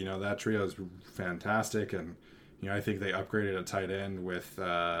healthy, that trio is fantastic. And I think they upgraded a tight end with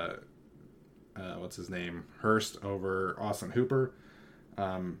what's his name, Hurst over Austin Hooper.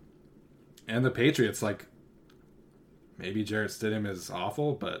 And the Patriots, like, maybe Jarrett Stidham is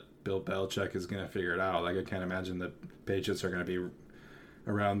awful, but Bill Belichick is going to figure it out. Like, I can't imagine the Patriots are going to be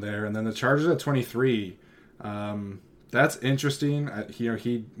around there. And then the Chargers at 23. That's interesting.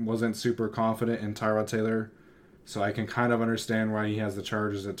 He wasn't super confident in Tyrod Taylor, so I can kind of understand why he has the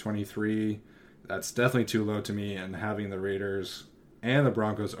Chargers at 23. That's definitely too low to me, and having the Raiders and the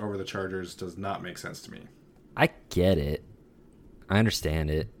Broncos over the Chargers does not make sense to me. I get it. I understand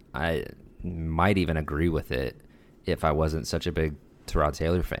it. I might even agree with it if I wasn't such a big Tyrod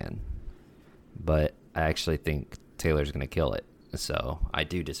Taylor fan. But I actually think Taylor's going to kill it, so I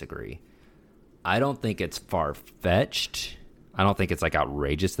do disagree. I don't think it's far-fetched. I don't think it's like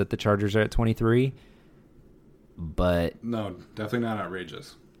outrageous that the Chargers are at 23. But no, definitely not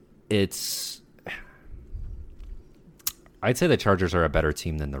outrageous. I'd say the Chargers are a better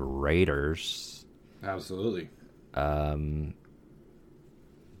team than the Raiders. Absolutely.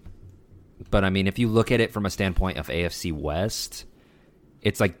 But I mean, if you look at it from a standpoint of AFC West,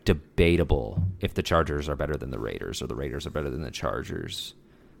 it's like debatable if the Chargers are better than the Raiders or the Raiders are better than the Chargers.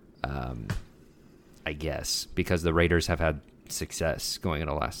 I guess because the Raiders have had success going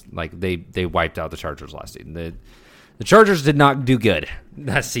into they wiped out the Chargers last season. The Chargers did not do good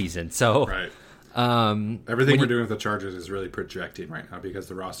last season. So right. Everything we're doing with the Chargers is really projecting right now because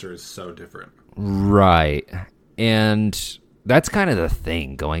the roster is so different. Right. And that's kind of the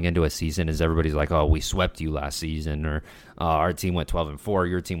thing going into a season is everybody's like, oh, we swept you last season, or our team went 12-4,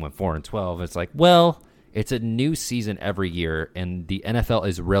 your team went 4-12. It's like, well, it's a new season every year, and the NFL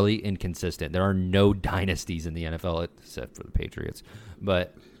is really inconsistent. There are no dynasties in the NFL except for the Patriots.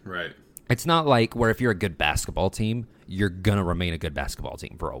 But right. It's not like where if you're a good basketball team, you're going to remain a good basketball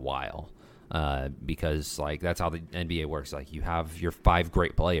team for a while. Because like that's how the NBA works. Like you have your 5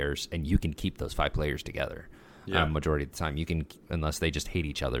 great players, and you can keep those 5 players together. Yeah. Majority of the time, you can, unless they just hate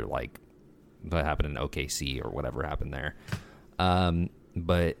each other, like what happened in OKC or whatever happened there.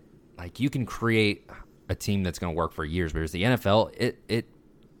 But like you can create a team that's going to work for years. Whereas the NFL, it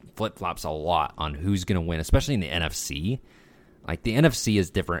flip flops a lot on who's going to win, especially in the NFC. Like the NFC is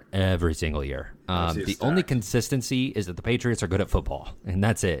different every single year. The only consistency is that the Patriots are good at football, and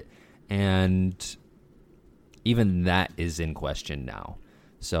that's it. And even that is in question now.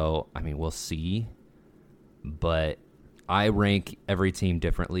 So, I mean, we'll see. But I rank every team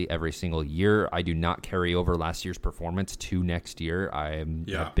differently every single year. I do not carry over last year's performance to next year.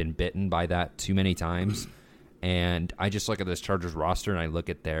 Have been bitten by that too many times. And I just look at this Chargers roster, and I look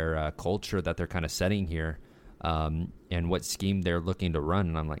at their culture that they're kind of setting here and what scheme they're looking to run.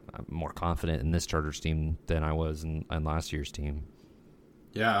 And I'm like, I'm more confident in this Chargers team than I was in last year's team.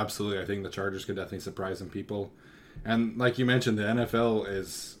 Yeah, absolutely. I think the Chargers could definitely surprise some people. And like you mentioned, the NFL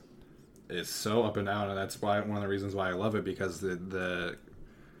is so up and down, and that's why one of the reasons why I love it, because the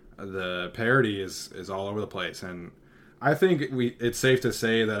parity is all over the place. And I think it's safe to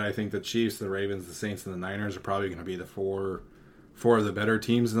say that I think the Chiefs, the Ravens, the Saints, and the Niners are probably going to be the four of the better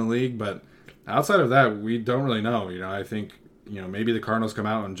teams in the league. But outside of that, we don't really know. I think maybe the Cardinals come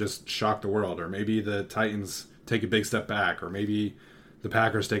out and just shock the world, or maybe the Titans take a big step back, or maybe the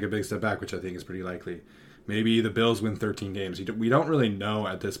Packers take a big step back, which I think is pretty likely. Maybe the Bills win 13 games. We don't really know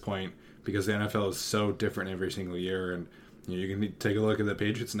at this point because the NFL is so different every single year. And you can take a look at the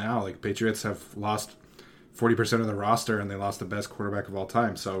Patriots now. Like, Patriots have lost 40% of the roster, and they lost the best quarterback of all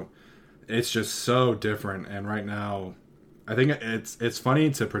time. So it's just so different. And right now, I think it's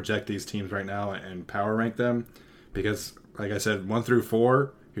funny to project these teams right now and power rank them because, like I said, 1 through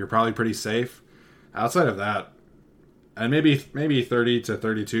 4, you're probably pretty safe. Outside of that, and maybe 30 to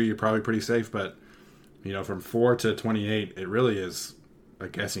 32, you're probably pretty safe. But from 4 to 28, it really is a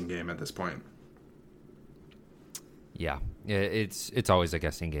guessing game at this point. Yeah, it's always a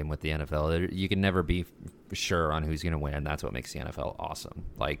guessing game with the NFL. You can never be sure on who's going to win. That's what makes the NFL awesome.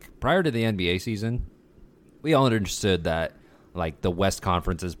 Like, prior to the NBA season, we all understood that like the West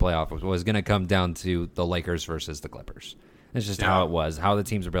Conference's playoff was going to come down to the Lakers versus the Clippers. It's just how it was, how the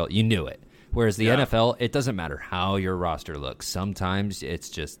teams are built. You knew it. Whereas the NFL, it doesn't matter how your roster looks. Sometimes it's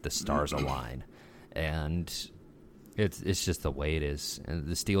just the stars align. And it's just the way it is. And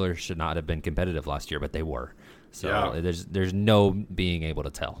the Steelers should not have been competitive last year, but they were. So there's no being able to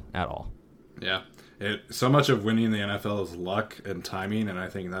tell at all. Yeah. So much of winning the NFL is luck and timing, and I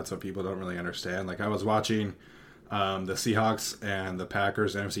think that's what people don't really understand. Like, I was watching the Seahawks and the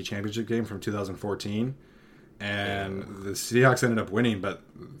Packers NFC Championship game from 2014, and the Seahawks ended up winning, but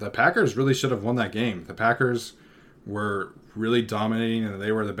the Packers really should have won that game. The Packers were really dominating, and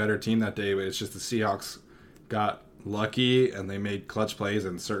they were the better team that day, but it's just the Seahawks got lucky and they made clutch plays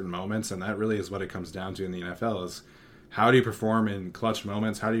in certain moments, and that really is what it comes down to in the NFL is how do you perform in clutch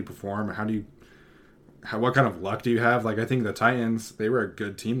moments? How do you perform? What kind of luck do you have? Like, I think the Titans, they were a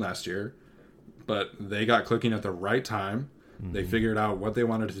good team last year, but they got clicking at the right time. Mm-hmm. They figured out what they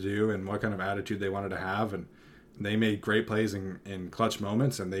wanted to do and what kind of attitude they wanted to have, and they made great plays in clutch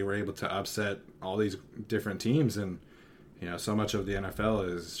moments, and they were able to upset all these different teams. And so much of the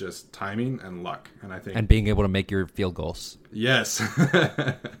NFL is just timing and luck, and being able to make your field goals. Yes.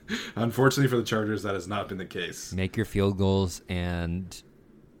 Unfortunately for the Chargers, that has not been the case. Make your field goals and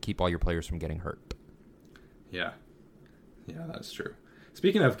keep all your players from getting hurt. Yeah, that's true.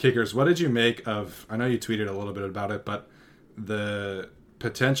 Speaking of kickers, what did you make of, I know you tweeted a little bit about it, but the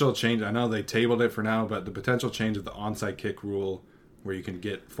potential change, I know they tabled it for now, but the potential change of the onside kick rule where you can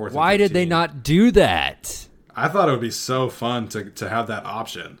get 4th and 15. Why did they not do that? I thought it would be so fun to have that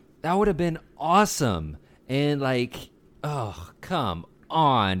option. That would have been awesome. And oh, come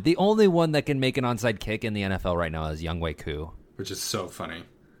on. The only one that can make an onside kick in the NFL right now is Younghoe Koo. Which is so funny.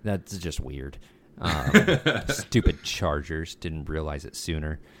 That's just weird. Stupid Chargers didn't realize it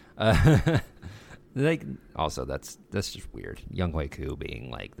sooner. Also, that's just weird. Younghoe Koo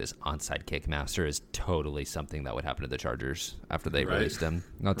being this onside kick master is totally something that would happen to the Chargers after they released him.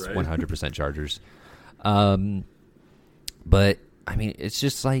 That's 100% Chargers. But I mean, it's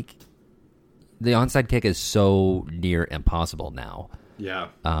just the onside kick is so near impossible now. Yeah.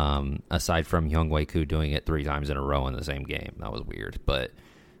 Aside from Younghoe Koo doing it 3 times in a row in the same game, that was weird. But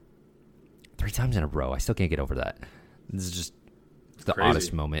 3 times in a row, I still can't get over that. This is just the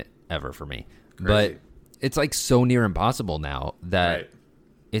oddest moment ever for me. Crazy. But it's so near impossible now that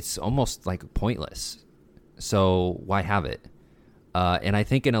it's almost pointless. So why have it? And I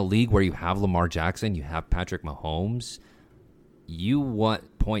think in a league where you have Lamar Jackson, you have Patrick Mahomes, you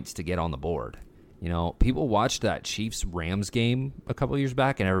want points to get on the board. People watched that Chiefs-Rams game a couple years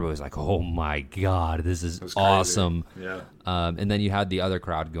back, and everybody was like, oh, my God, this is awesome. Yeah. And then you had the other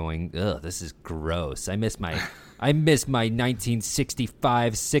crowd going, ugh, this is gross. I miss my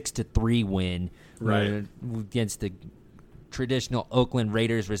 1965 6-3 win against the traditional Oakland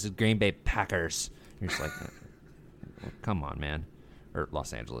Raiders versus Green Bay Packers. You're just come on, man. Or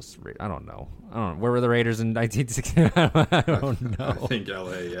Los Angeles. I don't know. Where were the Raiders in 1960? I don't know. I think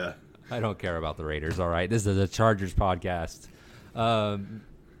L.A., yeah. I don't care about the Raiders, all right? This is a Chargers podcast. And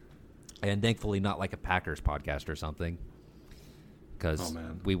thankfully not a Packers podcast or something. Because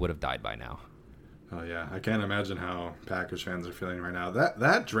we would have died by now. Oh, yeah. I can't imagine how Packers fans are feeling right now.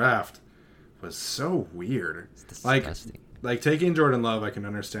 That draft was so weird. It's disgusting. Taking Jordan Love, I can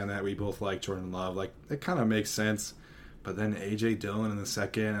understand that. We both like Jordan Love. It kind of makes sense. But then A.J. Dillon in the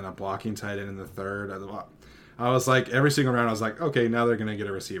second and a blocking tight end in the third. I was every single round, I was okay, now they're going to get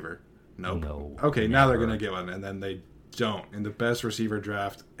a receiver. Nope. No. Okay, now they're going to get one. And then they don't. In the best receiver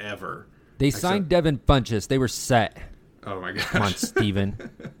draft ever. They signed Devin Funchess. They were set. Oh, my gosh. Come on, Steven.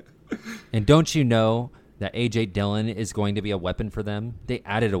 And don't you know that A.J. Dillon is going to be a weapon for them? They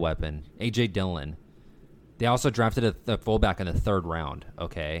added a weapon. A.J. Dillon. They also drafted a fullback in the 3rd round,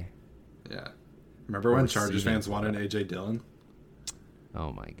 okay? Yeah. Remember when Chargers fans wanted A.J. Dillon?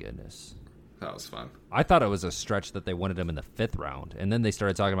 Oh, my goodness. That was fun. I thought it was a stretch that they wanted him in the 5th round. And then they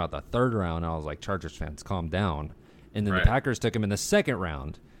started talking about the 3rd round, and I was like, Chargers fans, calm down. And then the Packers took him in the 2nd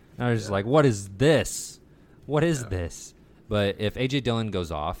round. And I was just what is this? What is this? But if A.J. Dillon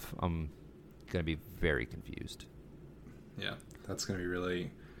goes off, I'm going to be very confused. Yeah, that's going to be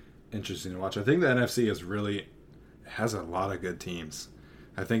really interesting to watch. I think the NFC has a lot of good teams.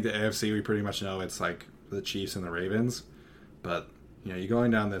 I think the AFC, we pretty much know it's the Chiefs and the Ravens. But, you're going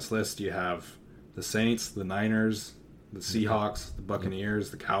down this list, you have the Saints, the Niners, the Seahawks, the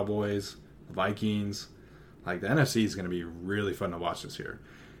Buccaneers, the Cowboys, the Vikings. The NFC is going to be really fun to watch this year.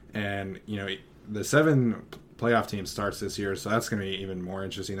 And, the 7 playoff team starts this year, so that's going to be even more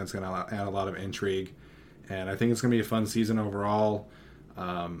interesting. That's going to add a lot of intrigue. And I think it's going to be a fun season overall.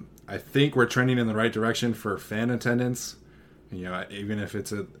 I think we're trending in the right direction for fan attendance. Even if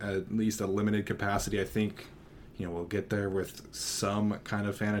it's at least a limited capacity, I think, we'll get there with some kind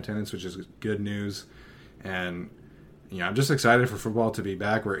of fan attendance, which is good news. And, I'm just excited for football to be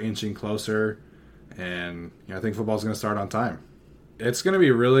back. We're inching closer. And, I think football's going to start on time. It's going to be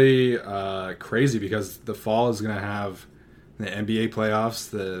really crazy because the fall is going to have the NBA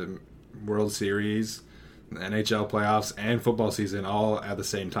playoffs, the World Series, the NHL playoffs, and football season all at the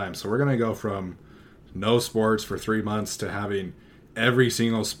same time. So we're going to go from no sports for 3 months to having every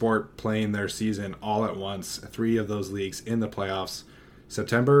single sport playing their season all at once. 3 of those leagues in the playoffs.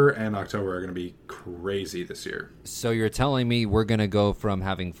 September and October are going to be crazy this year. So you're telling me we're going to go from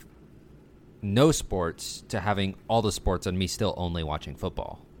having no sports to having all the sports and me still only watching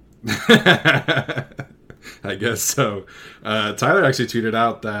football. I guess so. Tyler actually tweeted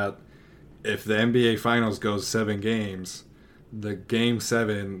out that if the NBA Finals goes 7 games, the Game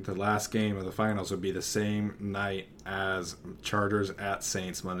 7, the last game of the Finals, would be the same night as Chargers at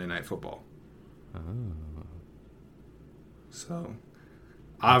Saints Monday Night Football. Oh. So,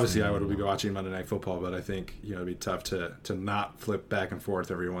 obviously, I would be watching Monday Night Football, but I think it'd be tough to not flip back and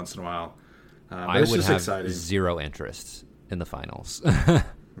forth every once in a while. I would have exciting. Zero interest in the finals.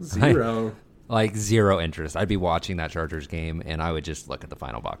 Zero. Like zero interest. I'd be watching that Chargers game, and I would just look at the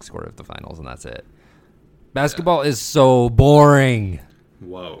final box score of the finals, and that's it. Basketball is so boring.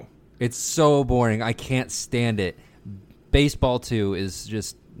 Whoa. It's so boring. I can't stand it. Baseball, too, is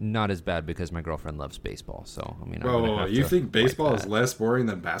just not as bad because my girlfriend loves baseball. So, I mean, Whoa, you think baseball is less boring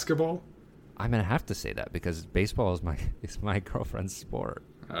than basketball? I'm going to have to say that because baseball is my girlfriend's sport.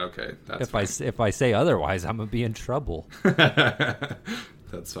 Okay, that's fine. If I say otherwise, I'm going to be in trouble.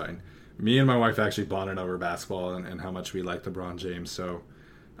 That's fine. Me and my wife actually bonded over basketball and how much we like LeBron James. So,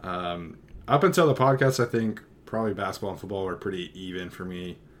 up until the podcast, I think probably basketball and football were pretty even for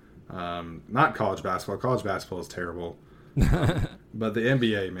me. Not college basketball. College basketball is terrible. But the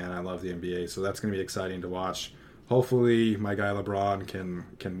NBA, man, I love the NBA. So that's going to be exciting to watch. Hopefully, my guy LeBron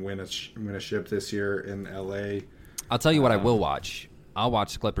can win a ship this year in LA. I'll tell you what I will watch. I'll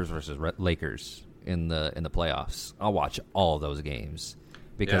watch Clippers versus Lakers in the playoffs. I'll watch all of those games.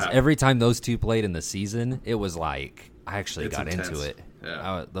 Because every time those two played in the season, it was like I actually got intense. Into it.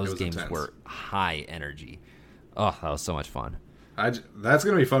 Yeah, those games were high energy. Oh, that was so much fun. That's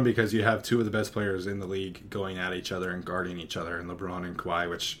going to be fun because you have two of the best players in the league going at each other and guarding each other, and LeBron and Kawhi,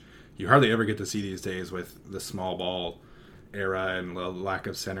 which you hardly ever get to see these days with the small ball era and the lack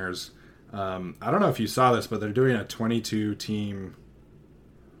of centers. I don't know if you saw this, but they're doing a 22-team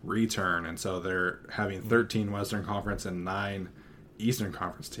return, and so they're having 13 Western Conference and 9 Eastern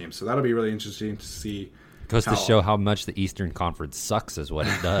Conference teams. So that'll be really interesting to see. Goes to show how much the Eastern Conference sucks is what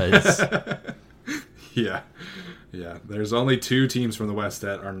it does. Yeah. There's only 2 teams from the West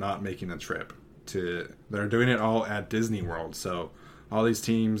that are not making the trip. They're doing it all at Disney World. So all these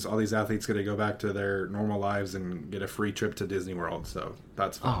teams, all these athletes get to go back to their normal lives and get a free trip to Disney World. So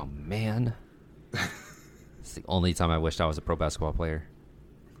that's fun. Oh, man. It's the only time I wished I was a pro basketball player.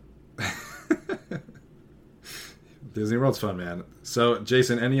 Disney World's fun, man. So,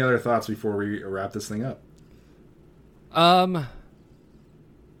 Jason, any other thoughts before we wrap this thing up?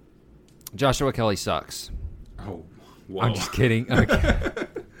 Joshua Kelly sucks. Oh, whoa. I'm just kidding. Okay.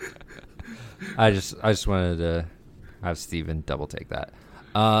 I just wanted to have Steven double take that.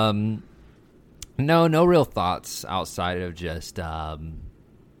 No real thoughts outside of just I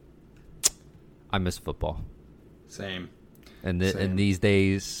miss football. Same. And in these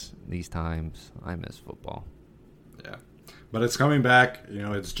days, these times, I miss football. Yeah. But it's coming back.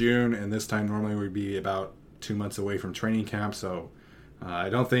 It's June, and this time normally we'd be about 2 months away from training camp, so I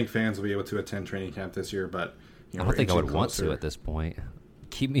don't think fans will be able to attend training camp this year, but I don't think I would want to at this point.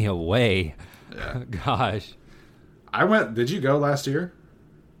 Keep me away. Yeah. Gosh. Did you go last year?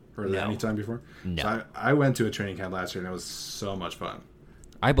 Or No. any time before? No. So I went to a training camp last year, and it was so much fun.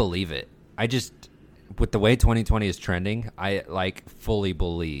 I believe it. With the way 2020 is trending, I fully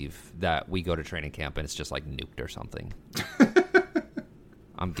believe that we go to training camp and it's just nuked or something.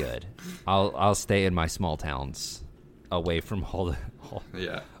 I'm good. I'll stay in my small towns, away from all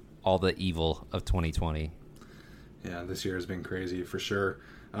the evil of 2020. Yeah, this year has been crazy for sure.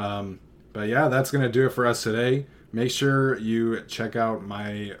 But yeah, that's going to do it for us today. Make sure you check out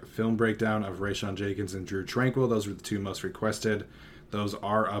my film breakdown of Rayshon Jenkins and Drew Tranquill. Those were the 2 most requested. Those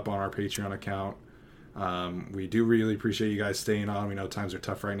are up on our Patreon account. We do really appreciate you guys staying on. We know times are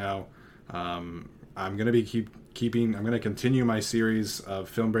tough right now. I'm going to be I'm going to continue my series of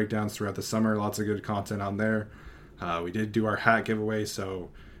film breakdowns throughout the summer. Lots of good content on there. We did do our hat giveaway, so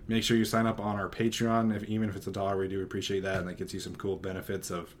make sure you sign up on our Patreon. Even if it's $1, we do appreciate that, and that gets you some cool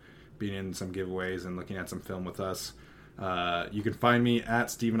benefits of being in some giveaways and looking at some film with us. You can find me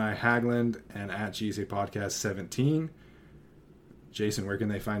at Stephen I. Hagland and at GSA Podcast 17. Jason, where can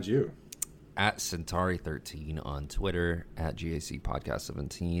they find you? At Centauri13 on Twitter, at GAC Podcast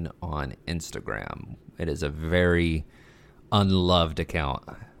 17 on Instagram. It is a very unloved account.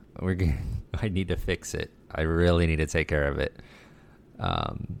 I need to fix it. I really need to take care of it.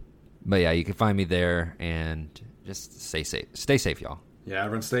 But yeah, you can find me there, and just stay safe. Stay safe, y'all. Yeah,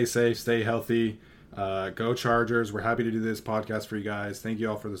 everyone stay safe, stay healthy. Go Chargers. We're happy to do this podcast for you guys. Thank you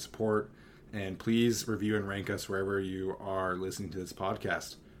all for the support. And please review and rank us wherever you are listening to this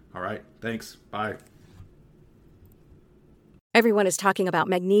podcast. All right. Thanks. Bye. Everyone is talking about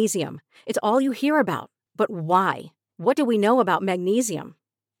magnesium. It's all you hear about. But why? What do we know about magnesium?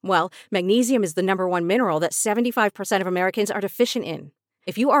 Well, magnesium is the number one mineral that 75% of Americans are deficient in.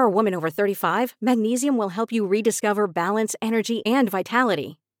 If you are a woman over 35, magnesium will help you rediscover balance, energy, and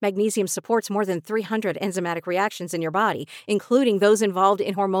vitality. Magnesium supports more than 300 enzymatic reactions in your body, including those involved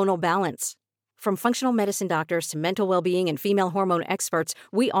in hormonal balance. From functional medicine doctors to mental well-being and female hormone experts,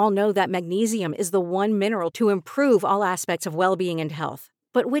 we all know that magnesium is the one mineral to improve all aspects of well-being and health.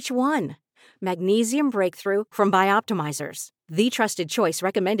 But which one? Magnesium Breakthrough from Bioptimizers, the trusted choice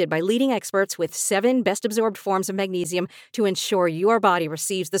recommended by leading experts with 7 best-absorbed forms of magnesium to ensure your body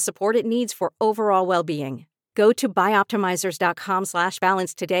receives the support it needs for overall well-being. Go to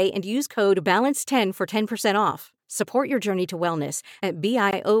bioptimizers.com/balance today and use code BALANCE10 for 10% off. Support your journey to wellness at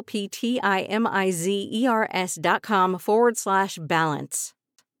bioptimizers.com/balance.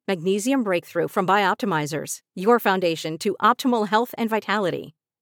 Magnesium Breakthrough from Bioptimizers, your foundation to optimal health and vitality.